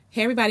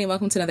Hey everybody,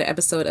 welcome to another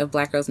episode of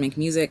Black Girls Make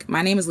Music.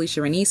 My name is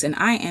Leisha Renice and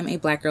I am a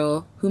Black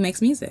girl who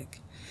makes music.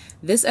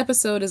 This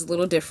episode is a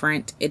little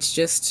different. It's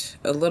just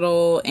a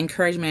little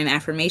encouragement and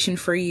affirmation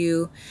for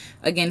you.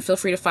 Again, feel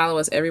free to follow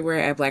us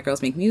everywhere at Black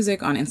Girls Make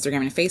Music on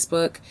Instagram and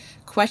Facebook.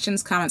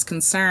 Questions, comments,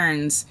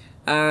 concerns,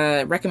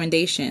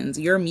 recommendations,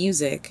 your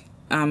music.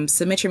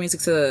 Submit your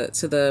music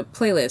to the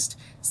playlist.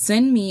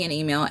 Send me an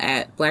email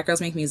at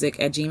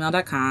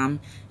blackgirlsmakemusic@gmail.com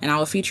and I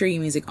will feature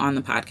your music on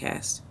the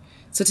podcast.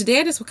 So today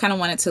I just kind of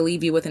wanted to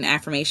leave you with an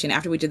affirmation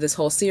after we did this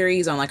whole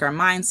series on like our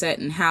mindset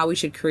and how we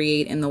should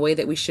create and the way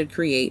that we should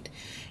create.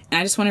 And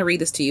I just want to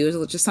read this to you.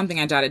 It's just something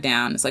I jotted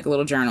down. It's like a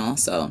little journal.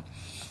 So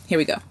here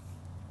we go.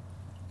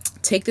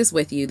 Take this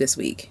with you this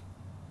week.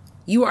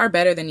 You are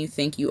better than you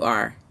think you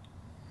are.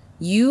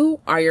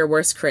 You are your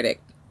worst critic.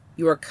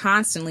 You are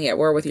constantly at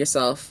war with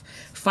yourself,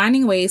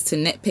 finding ways to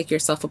nitpick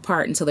yourself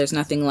apart until there's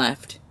nothing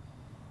left.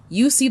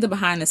 You see the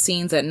behind the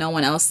scenes that no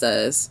one else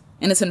does,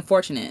 and it's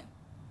unfortunate.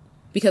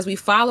 Because we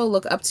follow,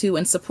 look up to,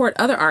 and support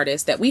other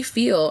artists that we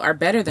feel are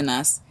better than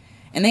us,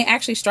 and they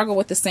actually struggle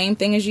with the same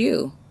thing as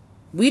you.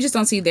 We just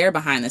don't see their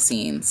behind the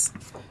scenes.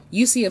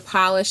 You see a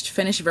polished,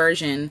 finished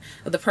version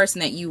of the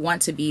person that you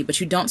want to be, but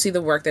you don't see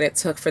the work that it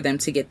took for them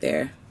to get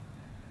there.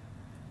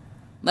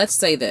 Let's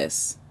say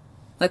this.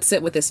 Let's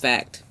sit with this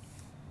fact.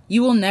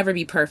 You will never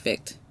be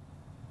perfect.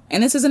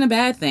 And this isn't a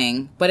bad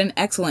thing, but an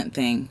excellent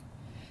thing.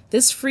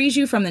 This frees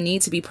you from the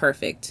need to be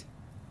perfect.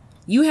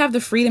 You have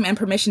the freedom and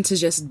permission to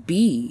just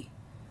be.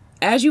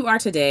 As you are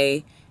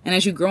today, and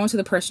as you grow into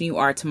the person you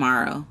are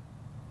tomorrow.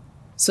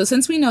 So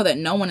since we know that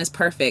no one is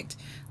perfect,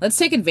 let's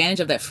take advantage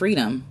of that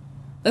freedom.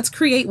 Let's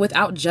create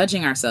without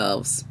judging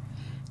ourselves.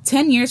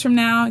 10 years from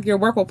now, your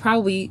work will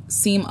probably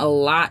seem a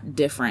lot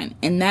different,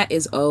 and that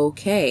is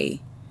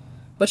okay.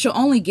 But you'll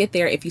only get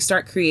there if you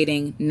start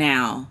creating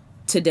now,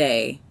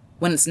 today,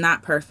 when it's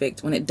not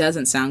perfect, when it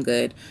doesn't sound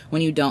good,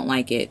 when you don't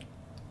like it.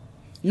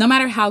 No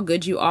matter how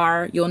good you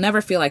are, you'll never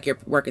feel like your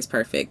work is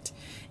perfect.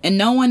 And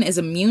no one is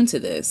immune to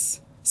this.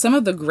 Some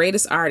of the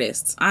greatest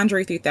artists,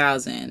 Andre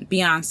 3000,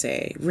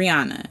 Beyonce,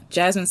 Rihanna,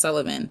 Jasmine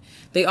Sullivan,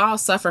 they all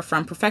suffer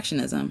from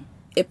perfectionism.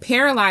 It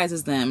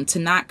paralyzes them to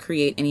not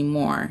create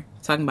anymore.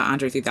 Talking about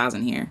Andre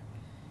 3000 here.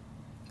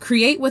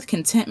 Create with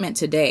contentment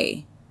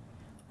today.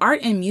 Art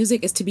and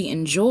music is to be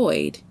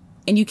enjoyed,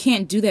 and you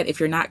can't do that if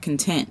you're not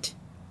content.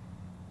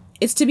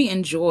 It's to be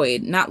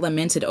enjoyed, not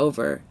lamented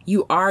over.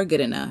 You are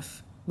good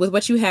enough. With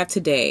what you have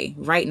today,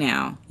 right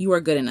now, you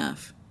are good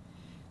enough.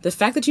 The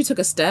fact that you took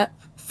a step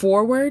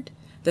forward,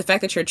 the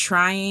fact that you're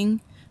trying,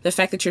 the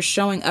fact that you're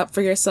showing up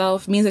for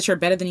yourself means that you're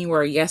better than you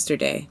were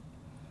yesterday.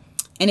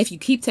 And if you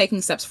keep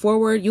taking steps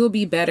forward, you will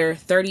be better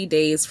 30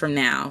 days from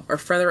now or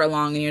further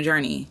along in your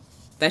journey.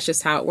 That's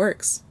just how it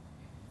works.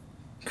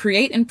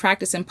 Create and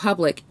practice in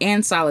public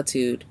and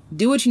solitude.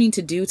 Do what you need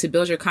to do to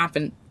build your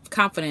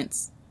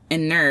confidence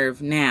and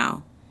nerve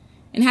now.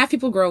 And have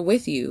people grow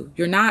with you.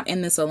 You're not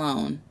in this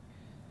alone.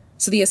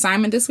 So the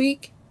assignment this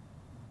week?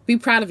 Be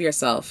proud of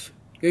yourself.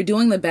 You're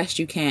doing the best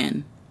you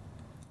can.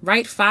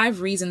 Write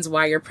 5 reasons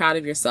why you're proud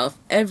of yourself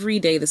every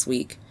day this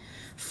week.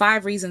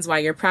 5 reasons why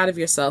you're proud of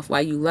yourself,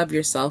 why you love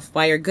yourself,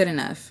 why you're good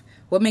enough,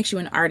 what makes you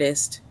an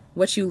artist,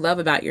 what you love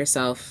about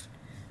yourself.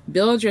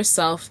 Build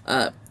yourself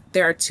up.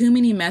 There are too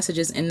many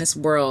messages in this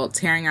world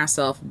tearing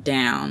ourselves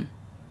down.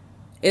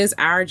 It is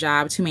our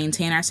job to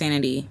maintain our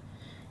sanity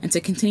and to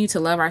continue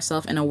to love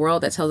ourselves in a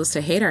world that tells us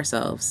to hate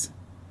ourselves.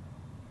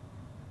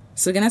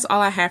 So again, that's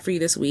all I have for you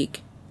this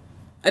week.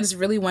 I just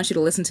really want you to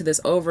listen to this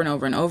over and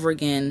over and over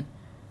again.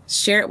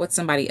 Share it with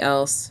somebody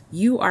else.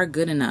 You are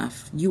good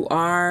enough. You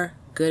are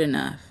good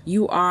enough.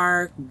 You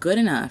are good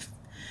enough.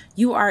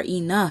 You are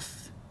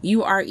enough.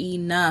 You are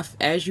enough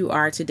as you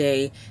are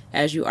today,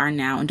 as you are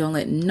now. And don't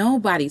let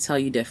nobody tell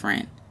you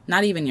different.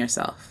 Not even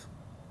yourself.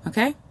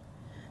 Okay?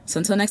 So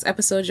until next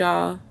episode,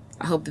 y'all,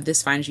 I hope that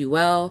this finds you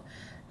well.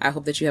 I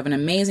hope that you have an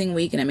amazing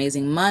week, an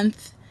amazing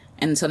month.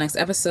 And until next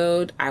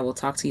episode, I will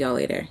talk to y'all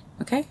later.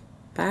 Okay?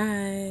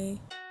 Bye.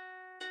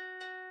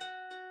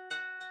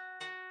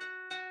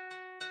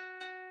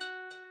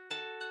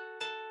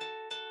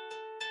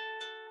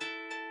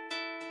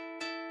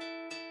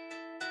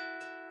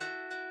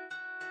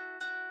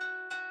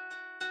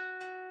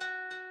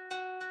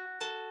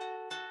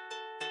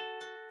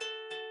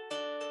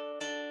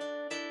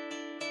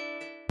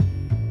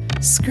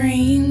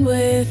 Scream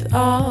with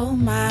all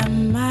my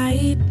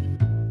might,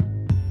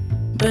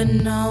 but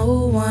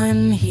no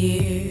one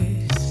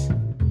hears.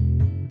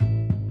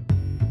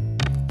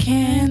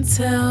 Can't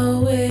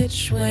tell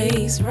which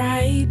way's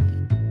right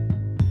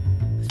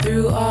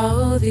through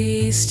all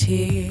these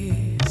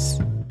tears.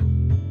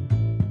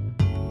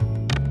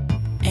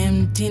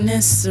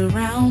 Emptiness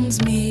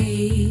surrounds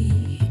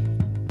me.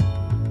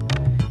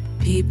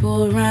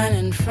 People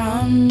running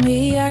from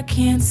me, I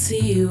can't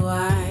see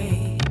why.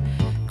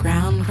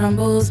 Ground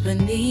crumbles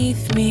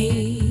beneath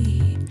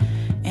me,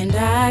 and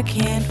I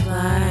can't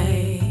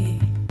fly.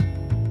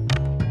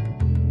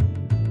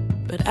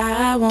 But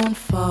I won't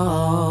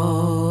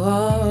fall.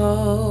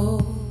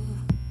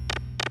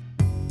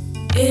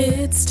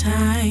 It's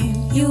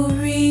time you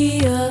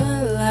realize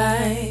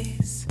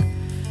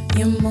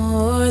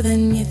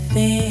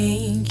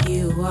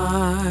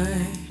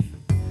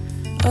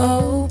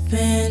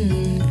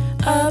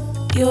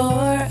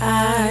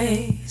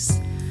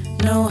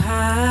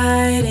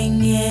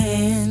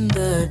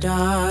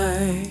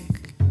dark,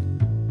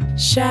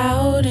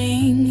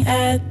 shouting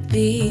at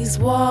these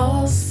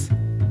walls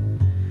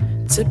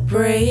to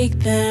break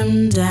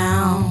them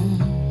down.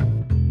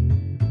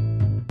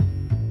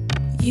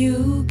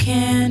 You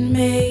can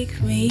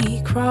make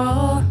me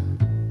crawl,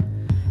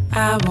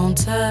 I won't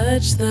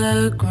touch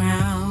the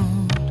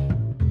ground.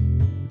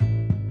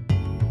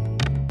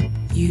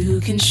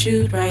 You can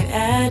shoot right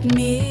at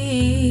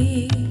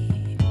me,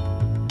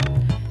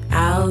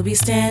 I'll be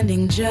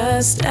standing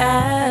just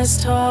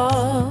as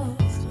tall.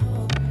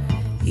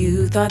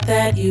 You thought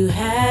that you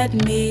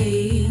had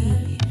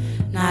me,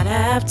 not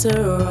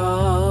after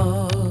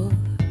all.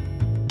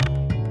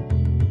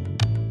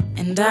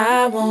 And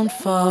I won't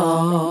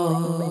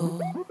fall.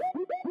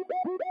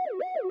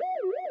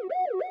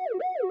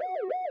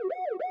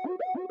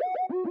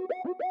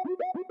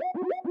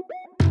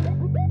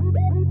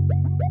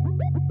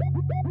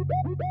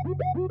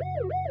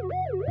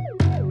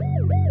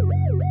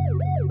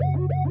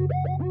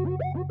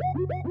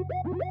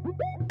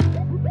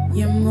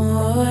 You're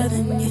more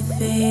than you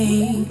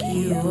think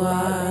you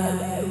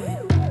are.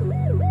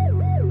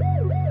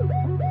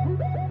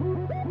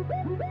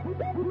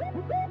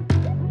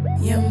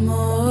 You're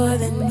more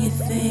than you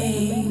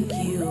think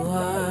you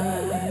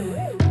are.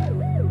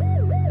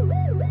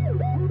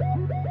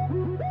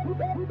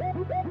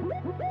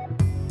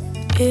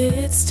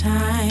 It's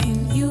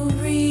time you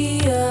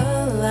realize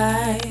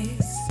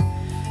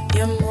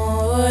you're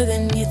more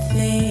than you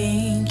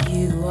think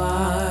you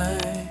are.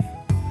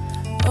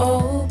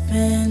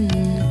 Open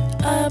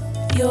up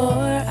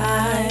your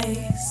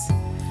eyes,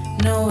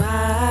 no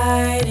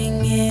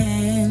hiding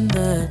in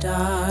the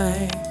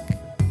dark.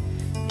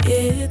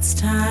 It's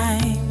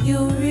time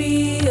you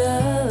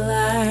realize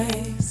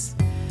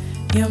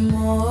you're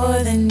more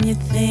than you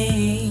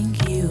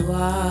think you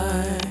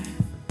are.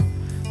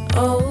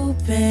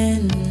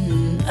 Open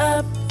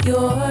up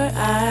your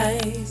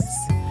eyes,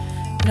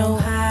 no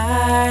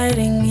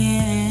hiding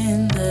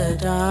in the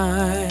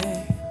dark.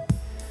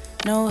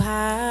 No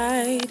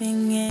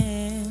hiding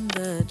in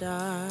the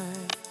dark.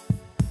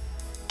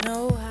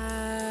 No hiding.